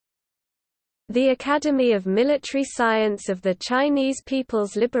The Academy of Military Science of the Chinese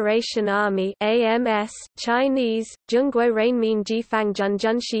People's Liberation Army (AMS, Chinese: Zhongguo Renminji Fangjun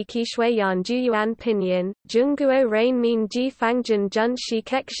Junshi Qishuiyan Juyuan Pinyin, Zhongguo Renminji Fangjun Junshi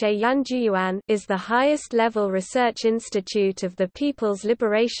Kekshe Yanjuyuan) is the highest-level research institute of the People's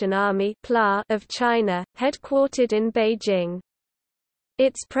Liberation Army of China, headquartered in Beijing.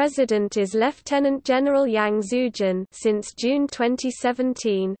 Its president is Lieutenant General Yang Zhujun since June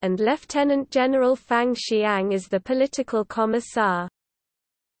 2017, and Lieutenant General Fang Xiang is the political commissar.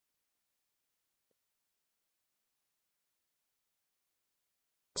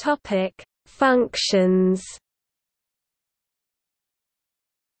 Topic: Functions.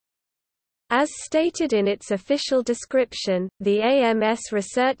 As stated in its official description, the AMS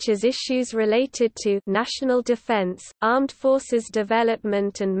researches issues related to national defense, armed forces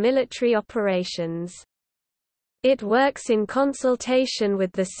development and military operations. It works in consultation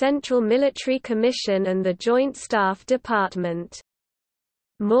with the Central Military Commission and the Joint Staff Department.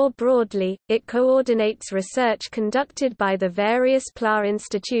 More broadly, it coordinates research conducted by the various PLA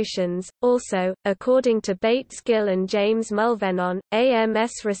institutions. Also, according to Bates Gill and James Mulvenon,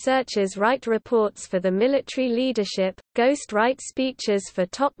 AMS researchers write reports for the military leadership, ghost-write speeches for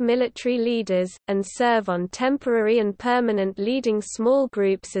top military leaders, and serve on temporary and permanent leading small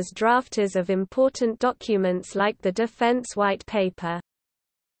groups as drafters of important documents like the Defense White Paper.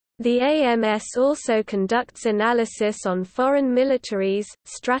 The AMS also conducts analysis on foreign militaries,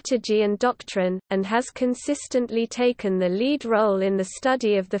 strategy and doctrine, and has consistently taken the lead role in the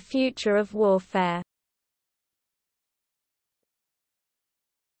study of the future of warfare.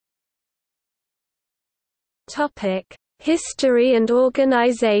 History and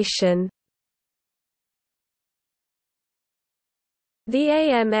organization. The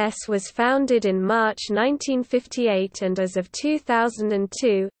AMS was founded in March 1958 and as of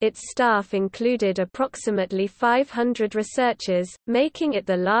 2002, its staff included approximately 500 researchers, making it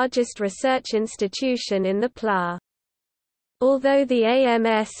the largest research institution in the PLA. Although the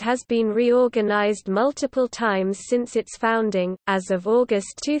AMS has been reorganized multiple times since its founding, as of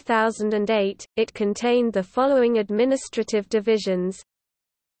August 2008, it contained the following administrative divisions: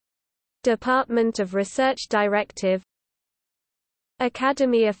 Department of Research Directive,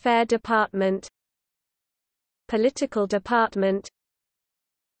 Academy Affair Department, Political Department,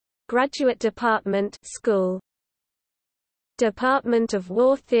 Graduate Department School, Department of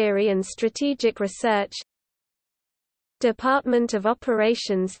War Theory and Strategic Research, Department of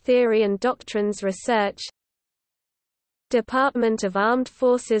Operations Theory and Doctrines Research, Department of Armed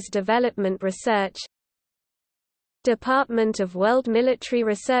Forces Development Research, Department of World Military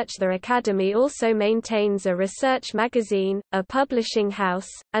Research. The Academy also maintains a research magazine, a publishing house,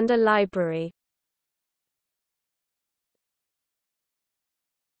 and a library.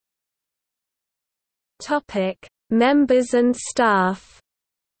 Topic: Members and staff.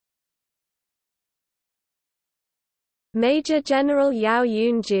 Major General Yao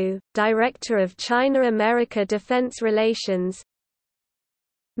Yunju, Director of China-America Defense Relations.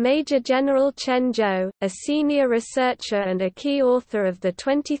 Major General Chen Zhou, a senior researcher and a key author of the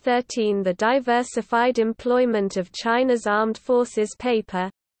 2013 The Diversified Employment of China's Armed Forces paper.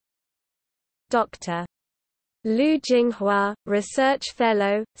 Dr. Lu Jinghua, Research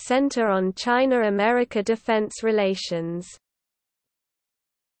Fellow, Center on China-America Defense Relations.